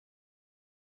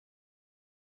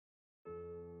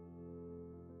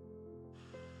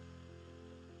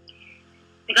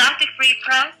Free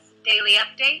Press, Daily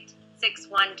Update,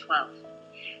 6/1/12.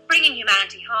 Bringing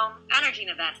humanity home, energy and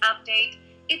event update.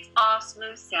 It's all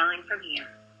smooth sailing from here.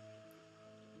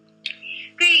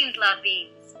 Greetings, love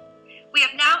beings. We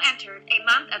have now entered a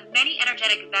month of many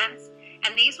energetic events,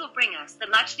 and these will bring us the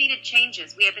much-needed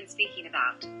changes we have been speaking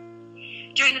about.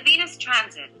 During the Venus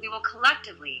transit, we will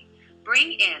collectively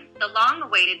bring in the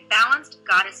long-awaited balanced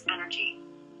goddess energy.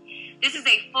 This is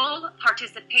a full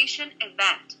participation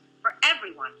event for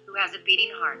everyone who has a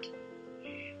beating heart.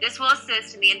 This will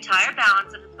assist in the entire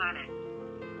balance of the planet.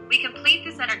 We complete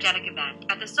this energetic event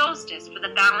at the solstice for the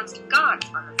balanced gods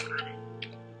on this planet.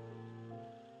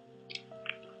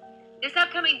 This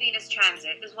upcoming Venus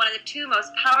transit is one of the two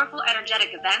most powerful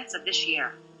energetic events of this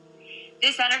year.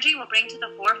 This energy will bring to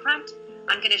the forefront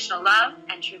unconditional love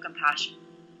and true compassion.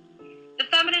 The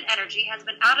feminine energy has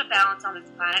been out of balance on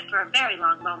this planet for a very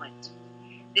long moment.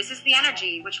 This is the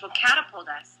energy which will catapult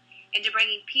us into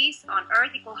bringing peace on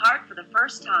Earth equal heart for the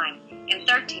first time in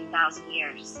 13,000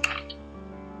 years.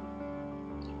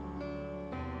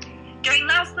 During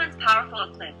last month's powerful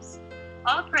eclipse,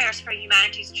 all prayers for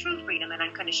humanity's true freedom and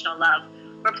unconditional love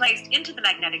were placed into the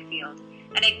magnetic field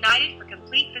and ignited for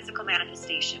complete physical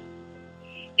manifestation.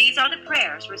 These are the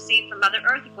prayers received from Mother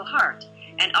Earth equal heart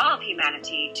and all of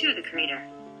humanity to the Creator.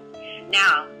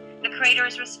 Now, the Creator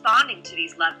is responding to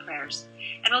these love prayers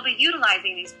and will be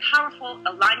utilizing these powerful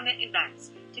alignment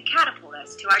events to catapult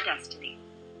us to our destiny.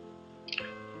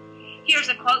 Here's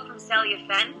a quote from Celia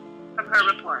Fenn from her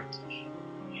report.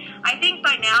 I think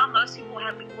by now most people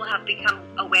will have become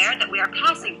aware that we are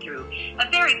passing through a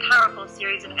very powerful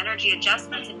series of energy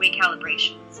adjustments and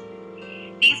recalibrations.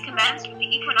 These commenced with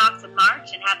the equinox in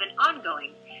March and have been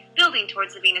ongoing, building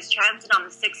towards the Venus transit on the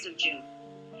 6th of June.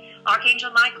 Archangel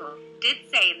Michael did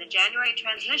say in the January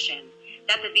transmission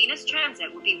that the Venus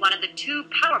transit would be one of the two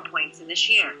power points in this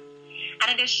year,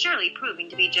 and it is surely proving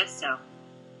to be just so.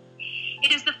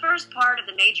 It is the first part of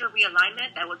the major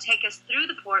realignment that will take us through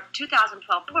the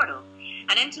 2012 portal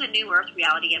and into the new Earth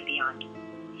reality and beyond.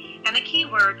 And the key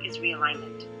word is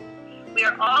realignment. We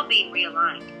are all being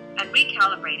realigned and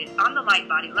recalibrated on the light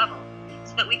body level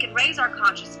so that we can raise our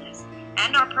consciousness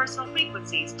and our personal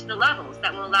frequencies to the levels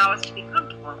that will allow us to be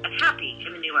comfortable and happy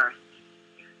in the new Earth.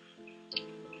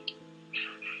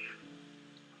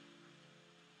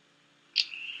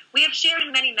 We have shared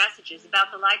in many messages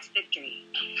about the light's victory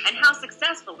and how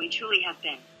successful we truly have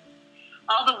been.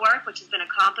 All the work which has been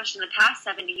accomplished in the past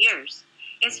 70 years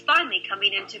is finally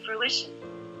coming into fruition.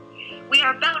 We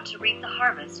are about to reap the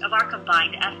harvest of our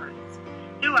combined efforts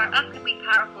through our upcoming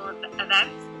powerful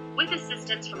events with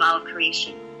assistance from all of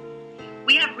creation.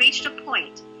 We have reached a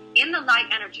point in the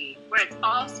light energy where it's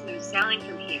all smooth sailing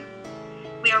from here.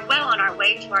 We are well on our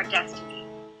way to our destiny.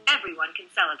 Everyone can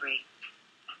celebrate.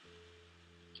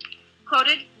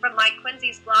 Quoted from Mike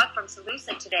Quincy's blog from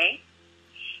Salusa today,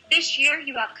 this year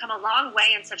you have come a long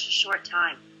way in such a short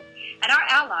time, and our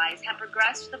allies have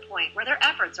progressed to the point where their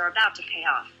efforts are about to pay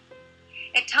off.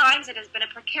 At times it has been a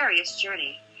precarious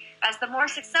journey, as the more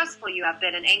successful you have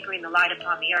been in anchoring the light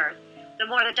upon the earth, the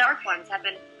more the dark ones have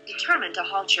been determined to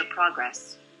halt your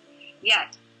progress.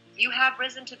 Yet, you have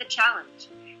risen to the challenge,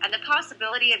 and the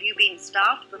possibility of you being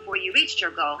stopped before you reached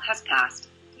your goal has passed.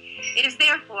 It is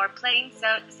therefore plain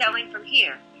sailing from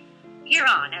here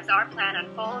on as our plan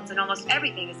unfolds and almost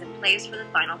everything is in place for the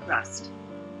final thrust.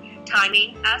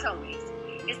 Timing, as always,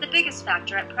 is the biggest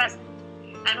factor at present,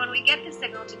 and when we get the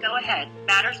signal to go ahead,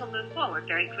 matters will move forward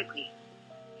very quickly.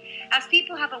 As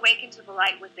people have awakened to the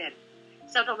light within,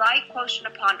 so the light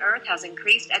quotient upon Earth has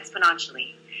increased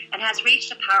exponentially and has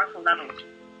reached a powerful level.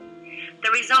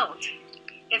 The result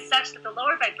is such that the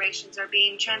lower vibrations are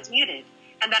being transmuted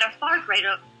and that a far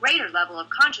greater level of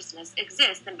consciousness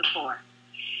exists than before.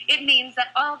 It means that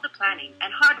all of the planning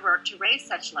and hard work to raise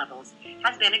such levels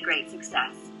has been a great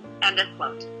success. End of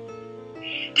quote.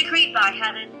 Decreed by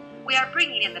heaven, we are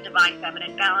bringing in the divine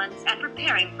feminine balance and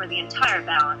preparing for the entire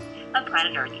balance of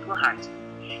planet Earth equal heart.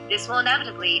 This will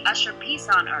inevitably usher peace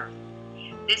on Earth.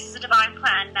 This is a divine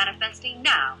plan manifesting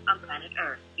now on planet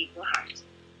Earth equal heart.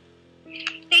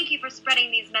 Thank you for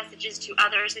spreading these messages to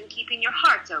others and keeping your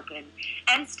hearts open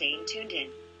and staying tuned in.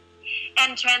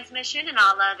 End transmission, and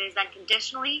all love is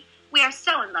unconditionally. We are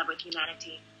so in love with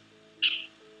humanity.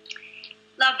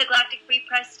 Love the Galactic Free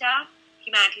Press staff,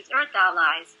 humanity's Earth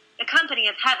allies, the company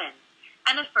of heaven,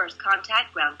 and the First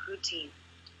Contact Ground Crew team.